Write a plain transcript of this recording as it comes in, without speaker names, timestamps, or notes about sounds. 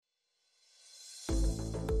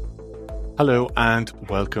Hello and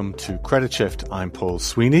welcome to Credit Shift. I'm Paul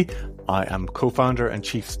Sweeney. I am co-founder and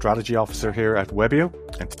chief strategy officer here at Webio,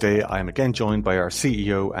 and today I am again joined by our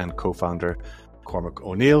CEO and co-founder Cormac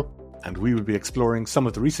O'Neill, and we will be exploring some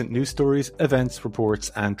of the recent news stories, events, reports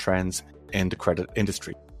and trends in the credit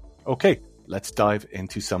industry. Okay, let's dive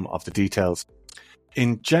into some of the details.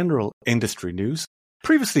 In general industry news,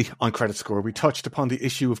 previously on Credit Score we touched upon the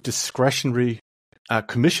issue of discretionary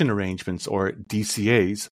commission arrangements, or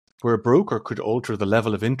DCAs, where a broker could alter the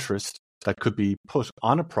level of interest that could be put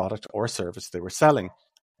on a product or service they were selling,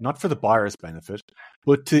 not for the buyer's benefit,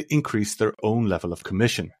 but to increase their own level of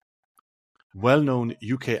commission. Well-known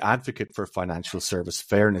UK advocate for financial service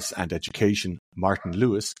fairness and education, Martin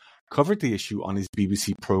Lewis, covered the issue on his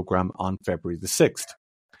BBC programme on February the 6th.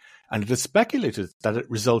 And it is speculated that it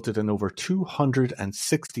resulted in over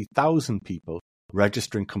 260,000 people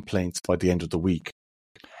registering complaints by the end of the week.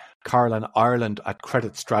 Caroline Ireland at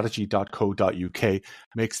creditstrategy.co.uk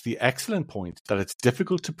makes the excellent point that it's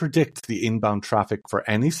difficult to predict the inbound traffic for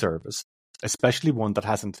any service, especially one that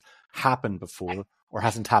hasn't happened before or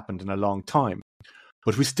hasn't happened in a long time.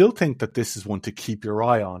 But we still think that this is one to keep your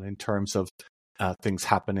eye on in terms of things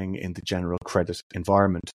happening in the general credit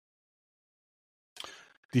environment.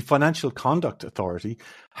 The Financial Conduct Authority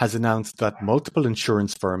has announced that multiple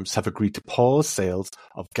insurance firms have agreed to pause sales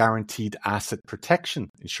of guaranteed asset protection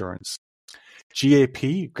insurance.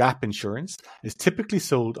 gap insurance, is typically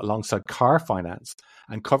sold alongside car finance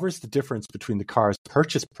and covers the difference between the car's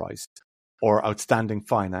purchase price or outstanding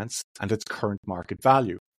finance and its current market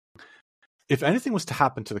value. If anything was to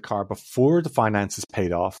happen to the car before the finance is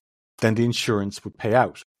paid off, then the insurance would pay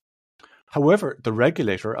out. However, the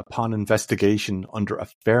regulator, upon investigation under a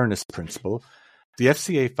fairness principle, the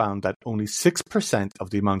FCA found that only 6%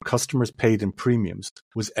 of the amount customers paid in premiums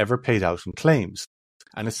was ever paid out in claims,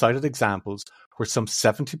 and it cited examples where some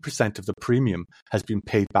 70% of the premium has been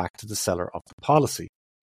paid back to the seller of the policy.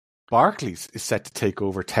 Barclays is set to take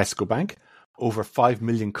over Tesco Bank. Over 5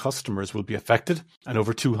 million customers will be affected and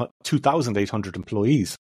over 2,800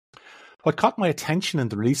 employees. What caught my attention in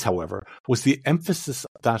the release, however, was the emphasis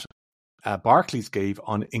that Barclays gave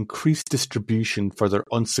on increased distribution for their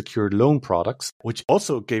unsecured loan products, which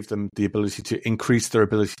also gave them the ability to increase their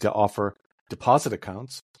ability to offer deposit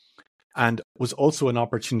accounts, and was also an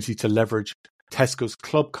opportunity to leverage Tesco's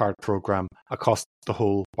Club Card program across the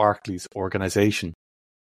whole Barclays organization.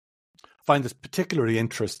 I find this particularly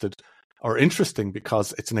interesting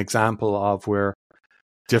because it's an example of where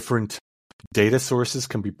different data sources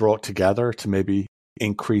can be brought together to maybe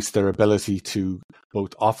increase their ability to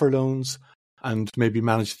both offer loans and maybe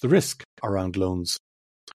manage the risk around loans.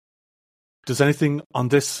 Does anything on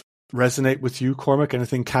this resonate with you, Cormac?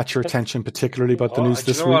 Anything catch your attention particularly about the news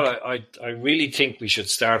this week? What? I really think we should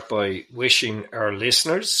start by wishing our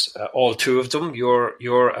listeners, all two of them,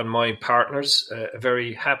 your and my partners, a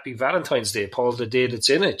very happy Valentine's Day, Paul, the day that's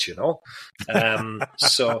in it,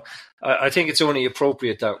 So I think it's only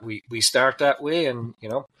appropriate that we start that way, and,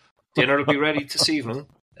 dinner will be ready this evening.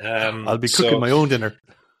 I'll be cooking my own dinner.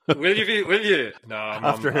 Will you? No,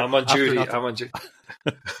 I'm on duty. I'm on duty.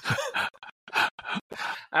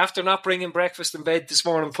 After not bringing breakfast in bed this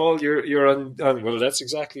morning, Paul, you're on. Well, that's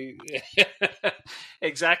exactly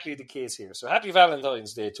the case here. So happy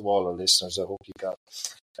Valentine's Day to all our listeners. I hope you got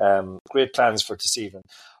great plans for this evening.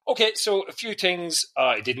 Okay, so a few things.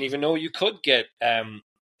 I didn't even know you could get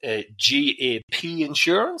GAP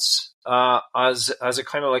insurance as a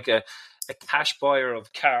kind of like a cash buyer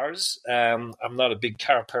of cars. I'm not a big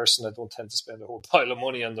car person. I don't tend to spend a whole pile of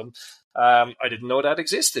money on them. I didn't know that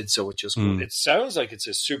existed, so it sounds like it's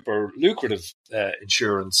a super lucrative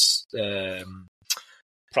insurance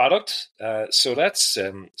product. So that's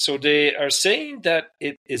so they are saying that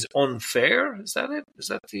it is unfair. Is that it? Is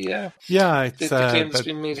that the claim that's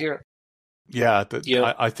been made here? Yeah,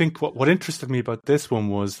 I think what interested me about this one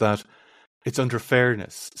was that it's under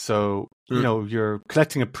fairness. So, you're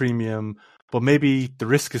collecting a premium, but maybe the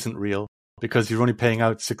risk isn't real because you're only paying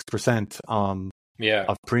out 6% of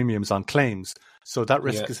premiums on claims. So that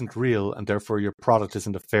risk isn't real, and therefore your product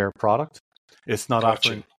isn't a fair product. It's not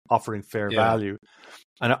offering fair value.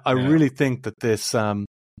 And I really think that this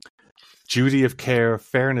duty of care,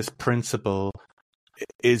 fairness principle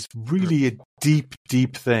is really a deep,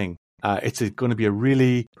 deep thing. It's going to be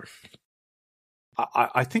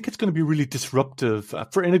I think it's going to be really disruptive,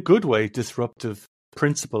 in a good way, disruptive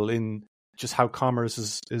principle in just how commerce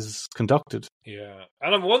is conducted. Yeah.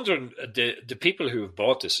 And I'm wondering, the people who have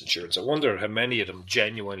bought this insurance, I wonder how many of them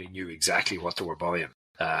genuinely knew exactly what they were buying.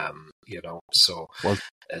 So well,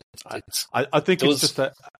 I think it's just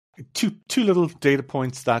two little data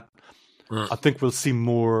points that I think we'll see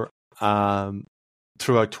more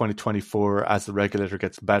throughout 2024 as the regulator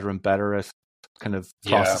gets better and better at kind of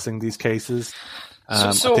processing these cases.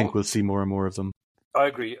 I think we'll see more and more of them. I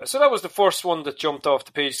agree. So that was the first one that jumped off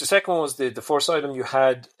the page. The second one was the first item you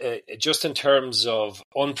had, just in terms of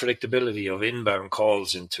unpredictability of inbound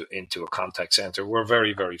calls into a contact center. We're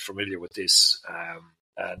very, very familiar with this. And,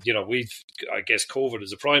 I guess COVID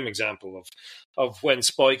is a prime example of when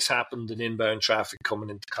spikes happened in inbound traffic coming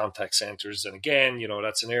into contact centers. And again,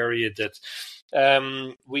 that's an area that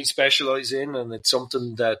we specialize in, and it's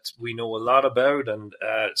something that we know a lot about, and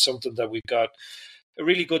something that we've got a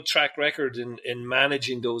really good track record in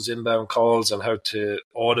managing those inbound calls and how to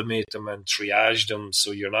automate them and triage them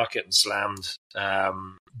so you're not getting slammed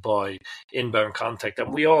by inbound contact.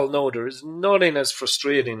 And we all know there is nothing as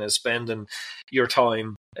frustrating as spending your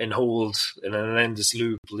time in hold in an endless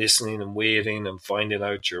loop, listening and waiting and finding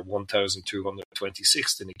out you're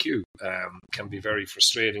 1,226th in a queue. Can be very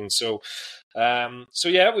frustrating. So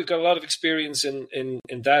we've got a lot of experience in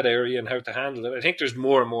that area and how to handle it. I think there's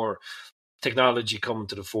more and more technology coming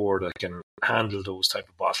to the fore that can handle those type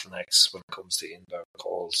of bottlenecks when it comes to inbound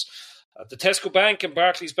calls. The Tesco Bank and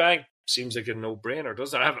Barclays Bank seems like a no-brainer,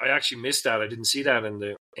 doesn't it? I actually missed that. I didn't see that in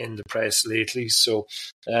the press lately. So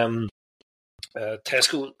Tesco,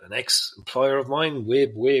 an ex-employer of mine,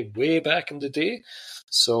 way back in the day.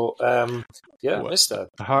 So I missed that.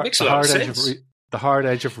 The hard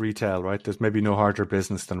edge of retail, right? There's maybe no harder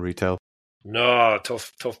business than retail. No,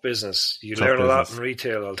 tough business. You learn a lot in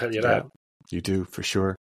retail, I'll tell you that. You do, for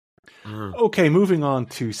sure. Okay, moving on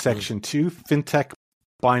to section 2, Fintech,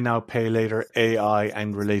 Buy Now, Pay Later, AI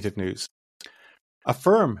and related news.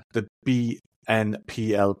 Affirm, the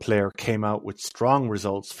BNPL player, came out with strong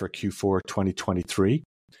results for Q4 2023.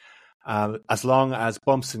 As long as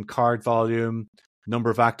bumps in card volume, number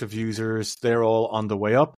of active users, they're all on the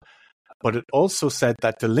way up. But it also said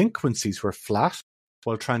that delinquencies were flat,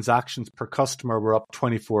 while transactions per customer were up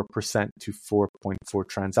 24% to 4.4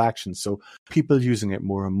 transactions. So people using it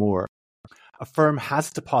more and more. Affirm has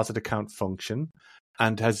a deposit account function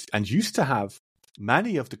and used to have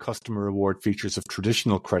many of the customer reward features of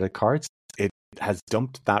traditional credit cards. It has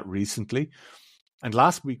dumped that recently. And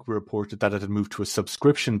last week we reported that it had moved to a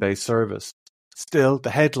subscription-based service. Still, the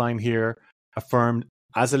headline here, Affirm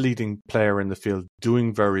as a leading player in the field,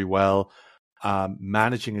 doing very well,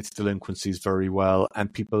 managing its delinquencies very well,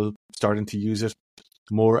 and people starting to use it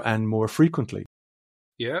more and more frequently.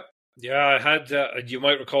 Yeah, I had. You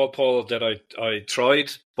might recall, Paul, that I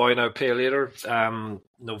tried Buy Now Pay Later.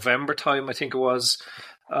 November time, I think it was.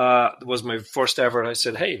 It was my first ever. I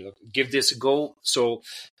said, "Hey, look, give this a go." So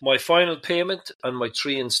my final payment and my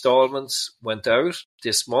 3 installments went out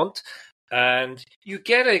this month, and you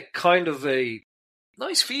get a kind of a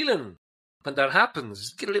nice feeling when that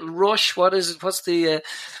happens. Get a little rush. What is it? What's the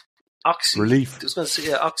relief? I was going to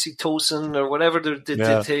say oxytocin or whatever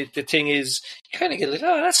the thing is. You kind of get like,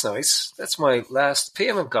 oh, that's nice. That's my last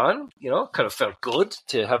payment gone. Kind of felt good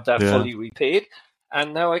to have that fully repaid,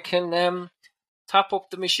 and now I can tap up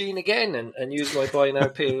the machine again and use my Buy Now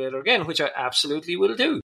Pay Later again, which I absolutely will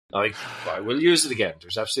do. I will use it again.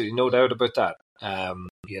 There's absolutely no doubt about that. I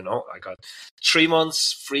got 3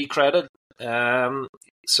 months free credit.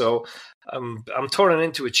 So I'm turning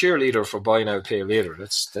into a cheerleader for Buy Now Pay Later.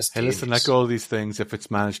 That's hey, listen, like all these things, if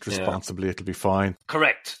it's managed responsibly, it'll be fine.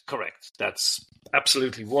 Correct. That's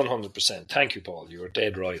absolutely 100%. Thank you, Paul. You were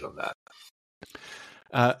dead right on that.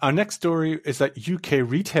 Our next story is that UK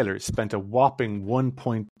retailers spent a whopping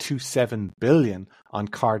 1.27 billion on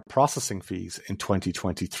card processing fees in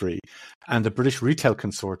 2023, and the British Retail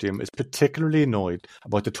Consortium is particularly annoyed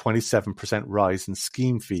about the 27% rise in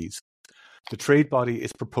scheme fees. The trade body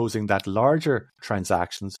is proposing that larger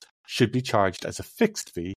transactions should be charged as a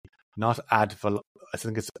fixed fee, not ad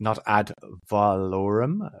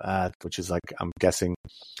valorem, which is like, I'm guessing,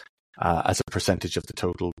 as a percentage of the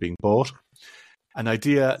total being bought. An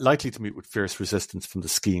idea likely to meet with fierce resistance from the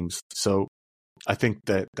schemes. So I think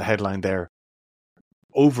that the headline there,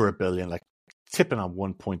 over $1 billion, like tipping on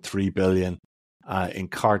 1.3 billion in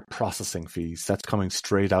card processing fees. That's coming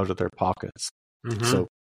straight out of their pockets. Mm-hmm. So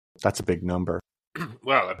that's a big number.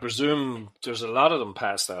 Well, I presume there's a lot of them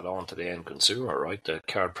pass that on to the end consumer, right? The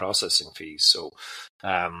card processing fees. So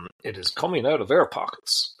it is coming out of their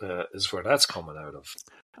pockets, is where that's coming out of.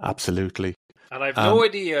 Absolutely. And I've no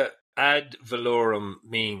idea ad valorem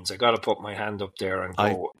means. I got to put my hand up there and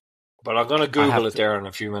go. But I'm going to Google it there in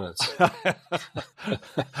a few minutes. It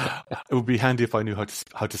would be handy if I knew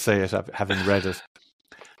how to say it, having read it.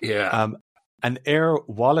 Yeah. An Air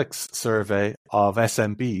Wallach's survey of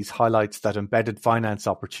SMBs highlights that embedded finance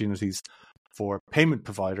opportunities for payment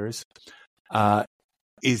providers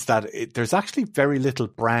is that there's actually very little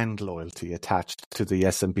brand loyalty attached to the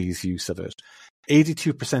SMB's use of it.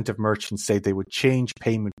 82% of merchants say they would change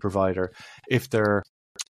payment provider if their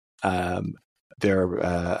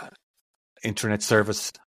internet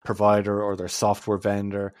service provider or their software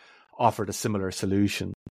vendor offered a similar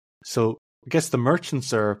solution. So I guess the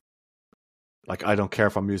merchants are like, I don't care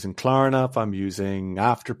if I'm using Klarna, if I'm using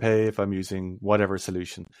Afterpay, if I'm using whatever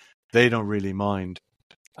solution. They don't really mind.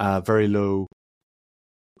 Very low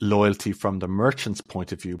loyalty from the merchant's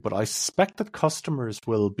point of view, but I suspect that customers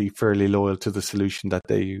will be fairly loyal to the solution that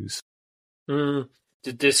they use.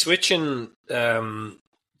 The switching,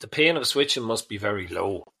 the pain of switching must be very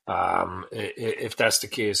low. If that's the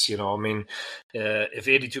case, you know, I mean, if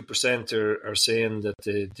 82% are saying that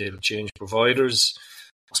they'll change providers,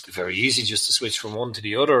 it must be very easy just to switch from one to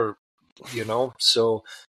the other, you know. So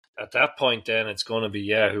at that point, then it's going to be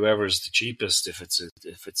whoever's the cheapest. If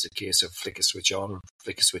it's a case of flick a switch on,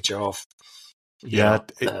 flick a switch off.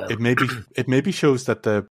 It maybe shows that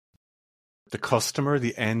the customer,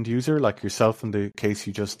 the end user, like yourself in the case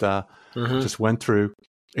you just went through,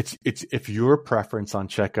 it's if your preference on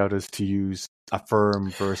checkout is to use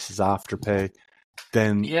Affirm versus Afterpay,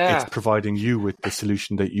 then it's providing you with the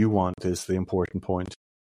solution that you want is the important point.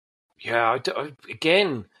 Yeah,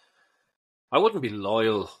 again, I wouldn't be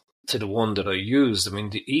loyal to the one that I used. I mean,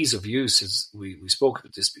 the ease of use is, we spoke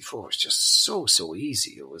about this before, it's just so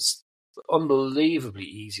easy. It was unbelievably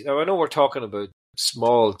easy. Now, I know we're talking about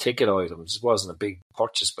small ticket items. It wasn't a big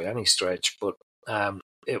purchase by any stretch, but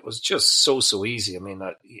it was just so easy. I mean,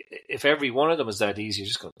 if every one of them is that easy, you're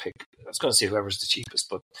just going to pick, I was going to say whoever's the cheapest,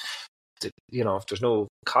 but you know, if there's no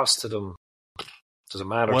cost to them, it doesn't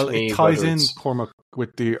matter to me. Well, it ties in, Cormac,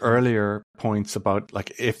 with the earlier points about,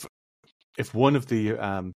 like, if one of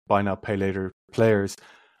the buy now, pay later players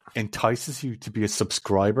entices you to be a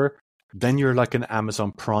subscriber, then you're like an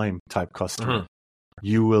Amazon Prime type customer. Mm-hmm.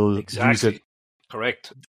 You will use it.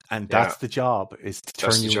 Correct. And that's the job, is to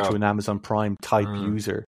turn you into an Amazon Prime type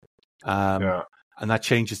user. And that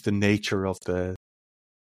changes the nature of the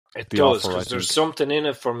does, because there's something in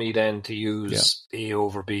it for me then to use A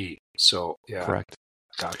over B. So, correct.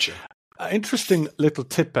 Gotcha. Interesting little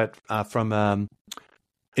tidbit from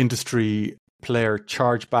industry player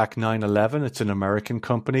Chargeback 911. It's an American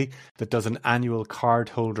company that does an annual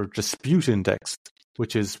cardholder dispute index,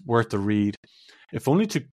 which is worth a read. If only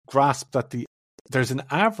to grasp that there's an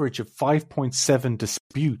average of 5.7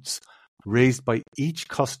 disputes raised by each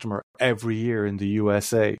customer every year in the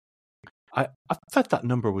USA. I thought that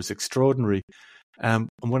number was extraordinary. And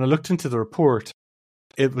when I looked into the report,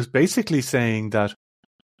 it was basically saying that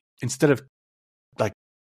instead of like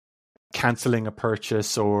cancelling a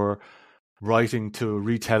purchase or writing to a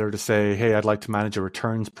retailer to say, hey, I'd like to manage a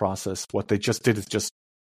returns process, what they just did is just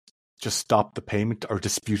stop the payment or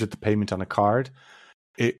disputed the payment on a card.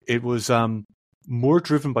 It was more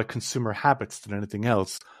driven by consumer habits than anything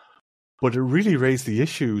else. But it really raised the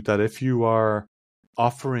issue that if you are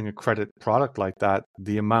offering a credit product like that,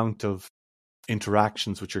 the amount of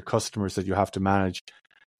interactions with your customers that you have to manage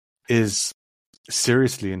is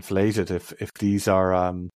seriously inflated if these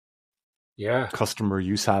are customer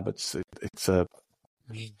use habits.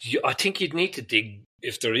 I think you'd need to dig,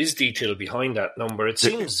 if there is detail behind that number. It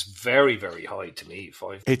seems very, very high to me.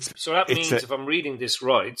 So that means, if I'm reading this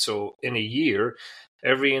right, so in a year,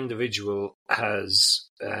 every individual has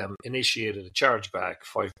initiated a chargeback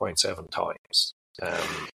 5.7 times.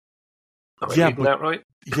 Am I reading that right?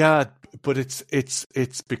 Yeah, but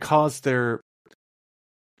it's because they're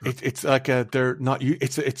it's like they're not.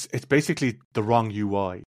 It's basically the wrong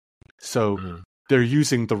UI. So they're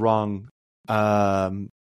using the wrong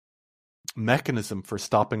mechanism for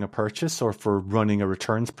stopping a purchase or for running a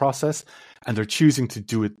returns process, and they're choosing to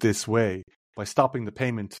do it this way. By stopping the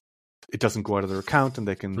payment, it doesn't go out of their account, and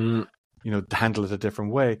they can handle it a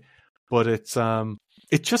different way. But it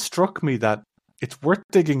just struck me that it's worth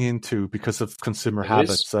digging into because of consumer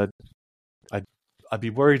habits. I'd be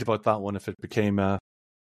worried about that one if it became a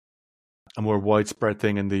more widespread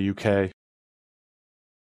thing in the UK.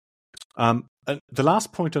 The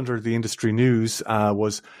last point under the industry news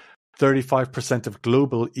was 35% of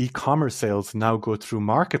global e-commerce sales now go through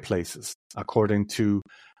marketplaces, according to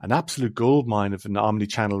an absolute goldmine of an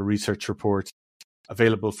omnichannel research report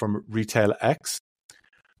available from RetailX.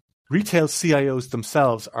 Retail CIOs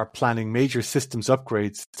themselves are planning major systems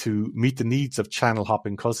upgrades to meet the needs of channel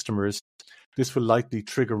hopping customers. This will likely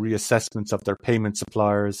trigger reassessments of their payment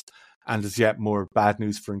suppliers, and is yet more bad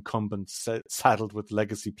news for incumbents saddled with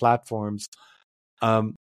legacy platforms.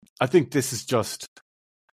 I think this is just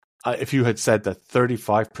if you had said that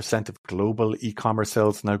 35% of global e-commerce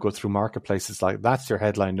sales now go through marketplaces, like that's your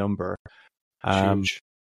headline number. Huge.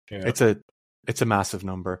 Yeah. It's a massive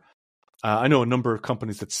number. I know a number of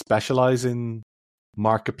companies that specialize in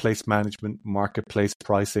marketplace management, marketplace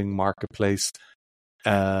pricing, marketplace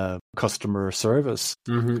customer service,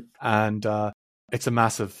 and it's a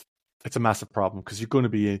massive problem because you're going to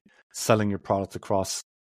be selling your product across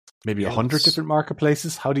maybe 100 different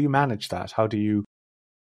marketplaces. How do you manage that?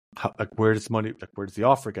 Where does the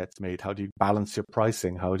offer get made? How do you balance your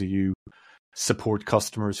pricing? How do you support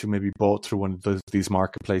customers who maybe bought through one of these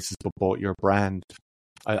marketplaces but bought your brand?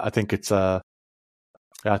 I think it's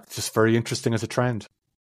just very interesting as a trend.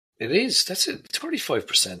 It is. That's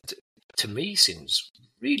 35% to me seems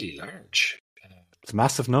really large. It's a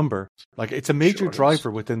massive number. Like, it's a major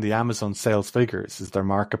driver within the Amazon sales figures is their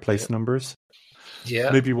marketplace numbers.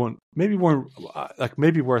 Yeah. Maybe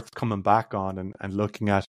worth coming back on and looking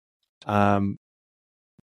at.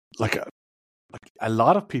 Like a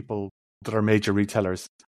lot of people that are major retailers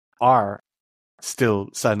are still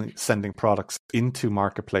sending products into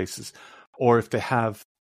marketplaces, or if they have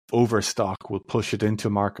overstock, will push it into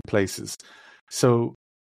marketplaces. So,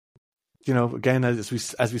 again, as we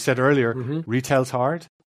said earlier, retail's hard.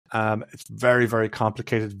 It's very, very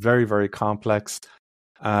complicated, very, very complex.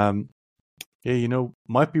 Might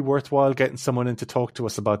be worthwhile getting someone in to talk to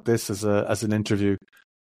us about this as an interview.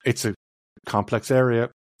 It's a complex area.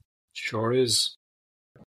 Sure is.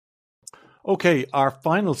 Okay, our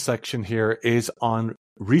final section here is on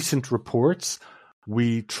recent reports.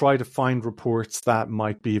 We try to find reports that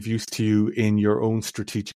might be of use to you in your own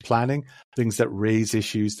strategic planning, things that raise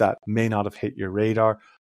issues that may not have hit your radar,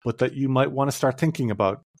 but that you might want to start thinking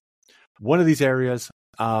about. One of these areas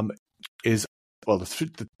is,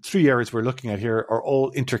 the three areas we're looking at here are all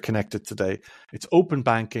interconnected today. It's open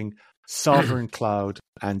banking, sovereign cloud,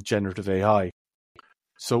 and generative AI.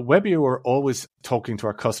 So Webio are always talking to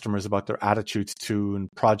our customers about their attitudes to and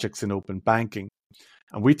projects in open banking.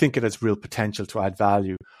 And we think it has real potential to add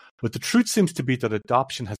value. But the truth seems to be that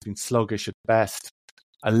adoption has been sluggish at best.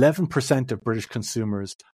 11% of British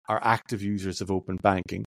consumers are active users of open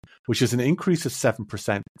banking, which is an increase of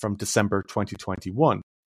 7% from December 2021.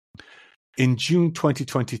 In June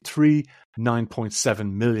 2023,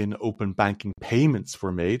 9.7 million open banking payments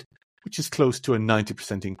were made, which is close to a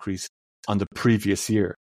 90% increase on the previous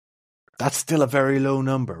year. That's still a very low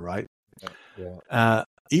number, right? Yeah.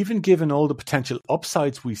 Even given all the potential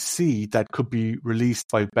upsides we see that could be released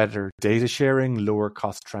by better data sharing, lower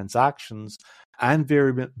cost transactions, and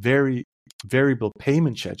variable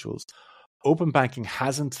payment schedules, open banking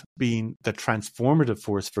hasn't been the transformative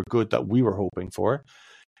force for good that we were hoping for.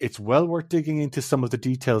 It's well worth digging into some of the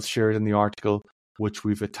details shared in the article, which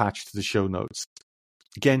we've attached to the show notes.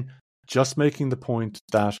 Again, just making the point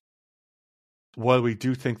that while we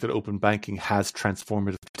do think that open banking has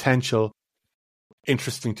transformative potential,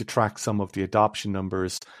 interesting to track some of the adoption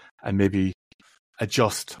numbers and maybe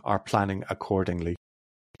adjust our planning accordingly.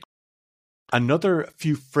 Another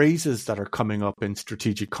few phrases that are coming up in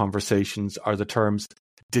strategic conversations are the terms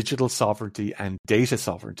digital sovereignty and data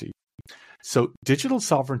sovereignty. So digital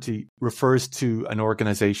sovereignty refers to an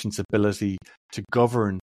organization's ability to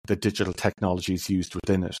govern the digital technologies used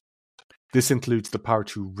within it. This includes the power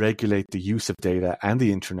to regulate the use of data and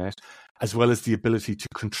the internet, as well as the ability to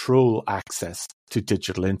control access to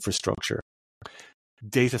digital infrastructure.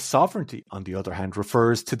 Data sovereignty, on the other hand,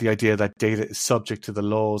 refers to the idea that data is subject to the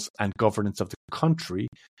laws and governance of the country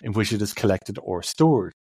in which it is collected or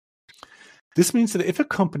stored. This means that if a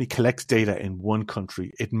company collects data in one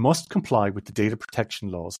country, it must comply with the data protection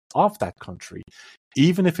laws of that country,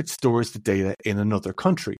 even if it stores the data in another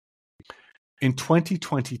country. In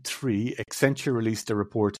 2023, Accenture released a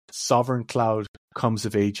report, Sovereign Cloud Comes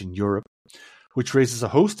of Age in Europe, which raises a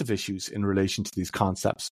host of issues in relation to these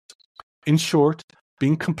concepts. In short,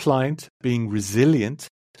 being compliant, being resilient,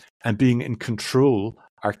 and being in control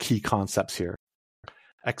are key concepts here.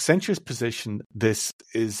 Accenture's position, this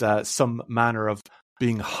is some manner of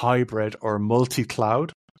being hybrid or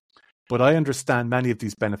multi-cloud, but I understand many of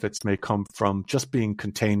these benefits may come from just being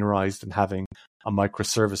containerized and having a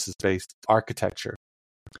microservices-based architecture.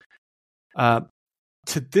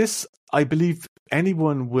 To this, I believe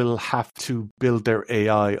anyone will have to build their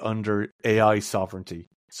AI under AI sovereignty.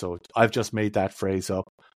 So I've just made that phrase up,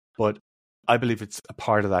 but I believe it's a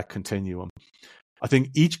part of that continuum. I think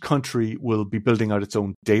each country will be building out its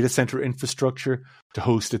own data center infrastructure to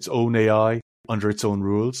host its own AI under its own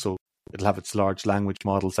rules. So it'll have its large language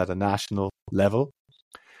models at a national level.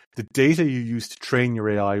 The data you use to train your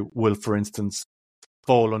AI will, for instance,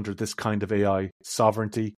 fall under this kind of AI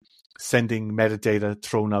sovereignty. sending metadata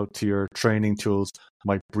thrown out to your training tools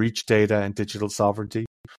might breach data and digital sovereignty.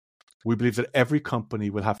 We believe that every company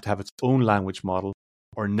will have to have its own language model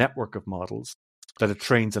or network of models that it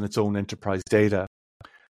trains on its own enterprise data.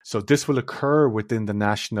 So this will occur within the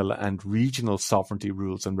national and regional sovereignty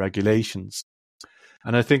rules and regulations.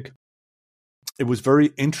 And I think it was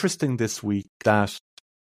very interesting this week that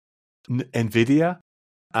NVIDIA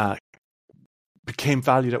became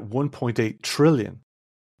valued at $1.8 trillion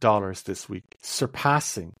this week,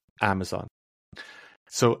 surpassing Amazon.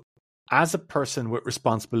 So as a person with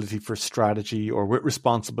responsibility for strategy or with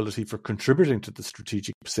responsibility for contributing to the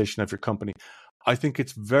strategic position of your company, I think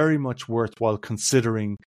it's very much worthwhile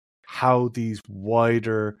considering how these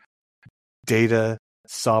wider data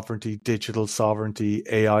sovereignty, digital sovereignty,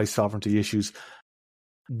 AI sovereignty issues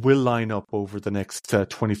will line up over the next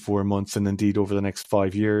 24 months and indeed over the next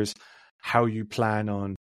 5 years. How you plan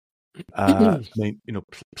on,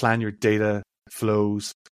 plan your data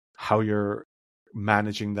flows, how you're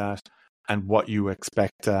managing that, and what you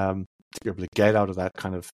expect to be able to get out of that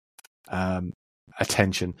kind of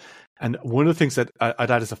attention. And one of the things that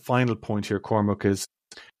I'd add as a final point here, Cormac, is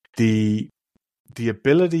the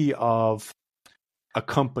ability of a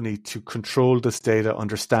company to control this data,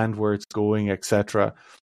 understand where it's going, etc.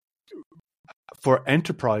 For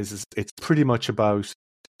enterprises, it's pretty much about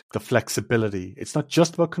the flexibility. It's not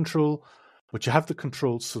just about control, but you have the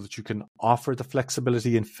control so that you can offer the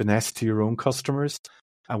flexibility and finesse to your own customers.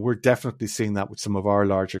 And we're definitely seeing that with some of our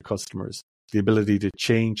larger customers. The ability to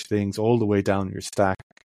change things all the way down your stack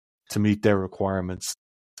to meet their requirements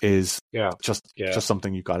is just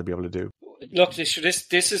something you've got to be able to do. Look, this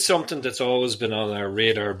is something that's always been on our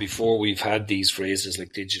radar before we've had these phrases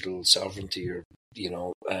like digital sovereignty or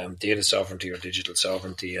data sovereignty or digital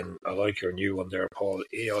sovereignty. And I like your new one there, Paul,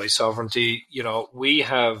 AI sovereignty. We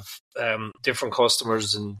have different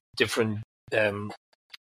customers in different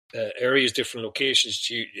areas, different locations,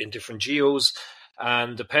 in different geos.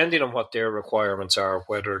 And depending on what their requirements are,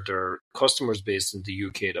 whether they're customers based in the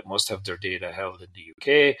UK that must have their data held in the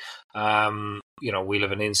UK, we'll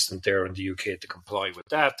have an instant there in the UK to comply with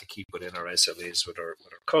that, to keep within our SLAs with our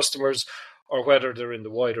customers, or whether they're in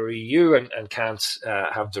the wider EU and can't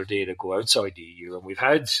have their data go outside the EU. And we've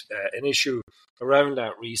had an issue around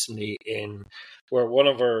that recently where one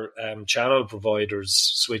of our channel providers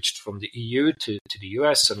switched from the EU to the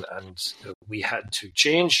US, and we had to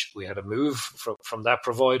change. We had to move from that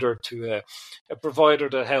provider to a provider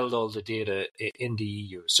that held all the data in the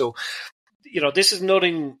EU. So, this is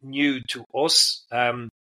nothing new to us.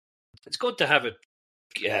 It's good to have it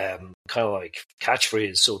kind of like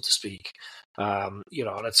catchphrase, so to speak. And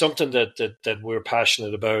it's something that we're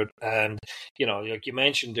passionate about. And, like you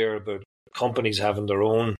mentioned there about companies having their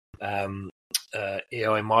own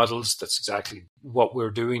AI models. That's exactly what we're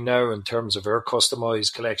doing now in terms of our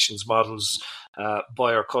customized collections models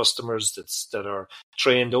by our customers that are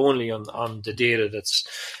trained only on the data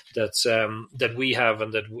that we have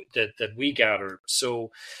and that we gather.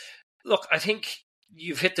 So, look, I think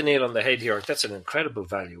you've hit the nail on the head here. That's an incredible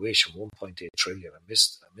valuation, 1.8 trillion. I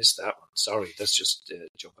missed that one. Sorry, that's just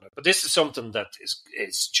jumping out. But this is something that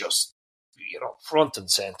is just front and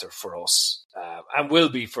center for us, and will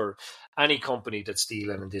be for any company that's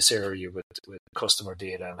dealing in this area with customer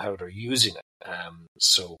data and how they're using it.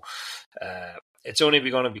 So it's only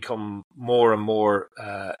going to become more and more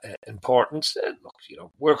important.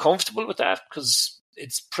 Look, we're comfortable with that because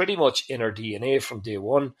it's pretty much in our DNA from day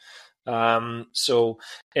one. So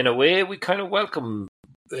in a way, we kind of welcome,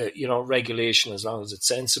 regulation as long as it's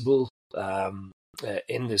sensible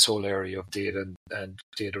in this whole area of data and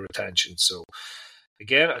data retention. So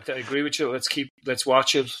again, I agree with you. Let's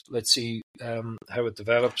watch it. Let's see how it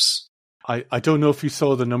develops. I don't know if you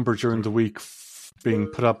saw the number during the week being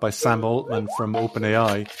put up by Sam Altman from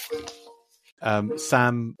OpenAI.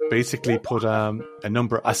 Sam basically put a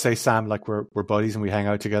number. I say Sam like we're buddies and we hang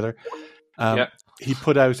out together. He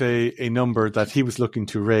put out a number that he was looking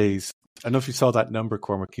to raise. I don't know if you saw that number,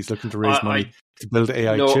 Cormac. He's looking to raise money to build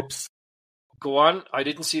AI chips. Go on. I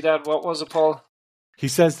didn't see that. What was it, Paul? He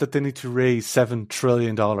says that they need to raise $7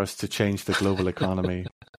 trillion to change the global economy.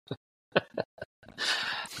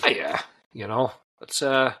 Yeah, it's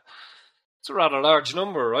a rather large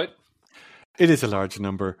number, right? It is a large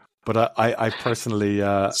number, but I personally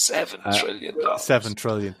 $7 trillion. $7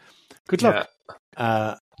 trillion. Good luck.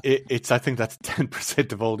 Yeah. I think that's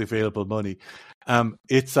 10% of all the available money.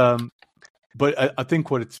 But I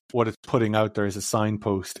think what it's putting out there as a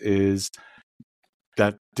signpost is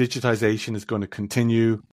that digitization is going to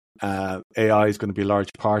continue. AI is going to be a large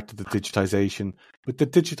part of the digitization, but the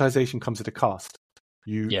digitization comes at a cost.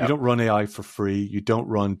 You don't run AI for free. You don't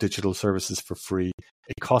run digital services for free.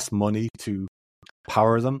 It costs money to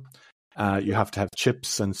power them. You have to have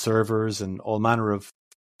chips and servers and all manner of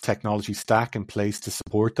technology stack in place to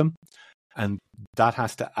support them. And that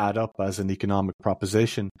has to add up as an economic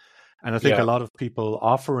proposition. And I think a lot of people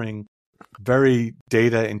offering very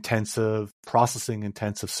data intensive, processing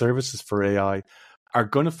intensive services for AI are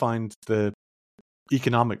going to find the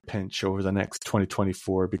economic pinch over the next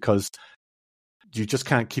 2024, because you just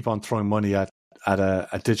can't keep on throwing money at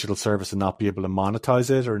a digital service and not be able to monetize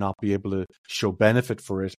it or not be able to show benefit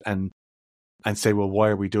for it and say, well, why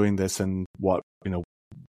are we doing this? And what,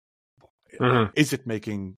 is it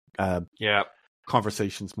making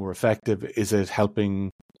conversations more effective? Is it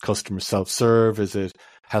helping customers self-serve? Is it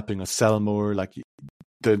helping us sell more? Like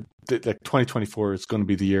the 2024 is going to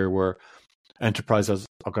be the year where enterprises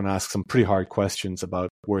are going to ask some pretty hard questions about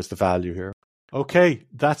where's the value here. Okay,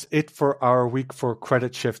 that's it for our week for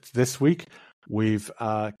Credit Shift this week. We've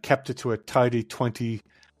kept it to a tidy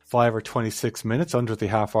 25 or 26 minutes, under the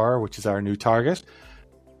half hour, which is our new target.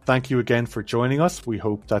 Thank you again for joining us. We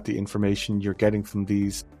hope that the information you're getting from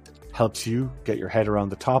these helps you get your head around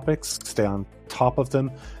the topics, stay on top of them,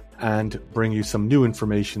 and bring you some new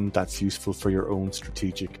information that's useful for your own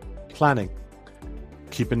strategic planning.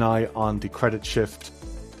 Keep an eye on the Credit Shift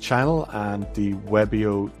channel and the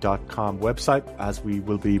webio.com website, as we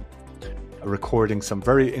will be recording some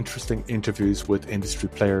very interesting interviews with industry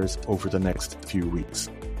players over the next few weeks.